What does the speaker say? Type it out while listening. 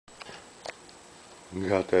You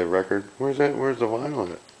got that record? Where's that? Where's the vinyl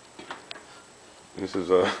at? This is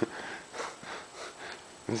a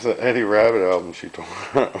this is an Eddie Rabbit album she tore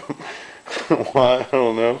up. Why? I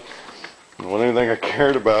don't know. It wasn't anything I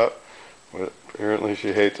cared about, but apparently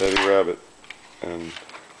she hates Eddie Rabbit, and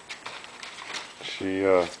she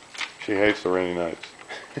hates the rainy nights.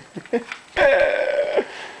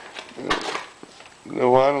 The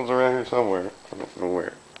vinyl's around here somewhere. I don't know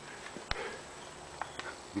where.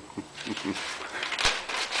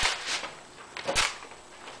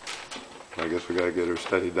 I guess we gotta get her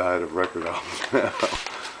steady diet of record albums now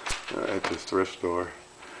at this thrift store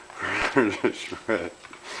for her to shred.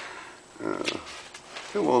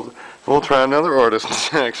 We'll try another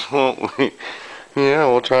artist next, won't we? Yeah,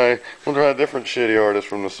 we'll try a different shitty artist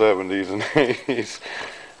from the 70s and 80s.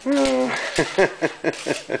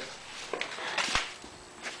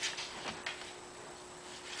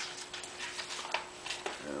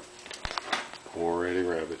 Poor Eddie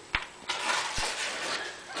Rabbit.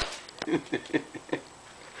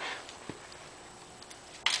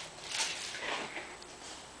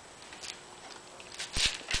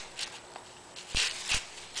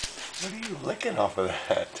 What are you licking off of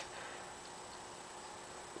that?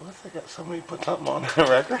 What's that? Got somebody put something on that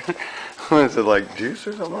record? What is it, like juice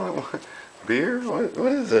or something? Beer? What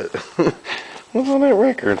is it? What's on that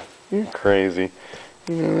record? You're crazy.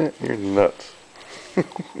 You know that? You're nuts.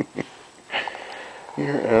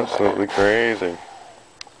 You're absolutely crazy.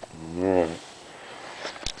 Alright.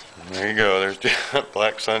 There you go. There's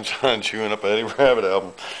Black Sunshine chewing up Eddie Rabbit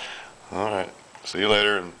album. Alright. See you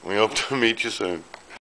later, and we hope to meet you soon.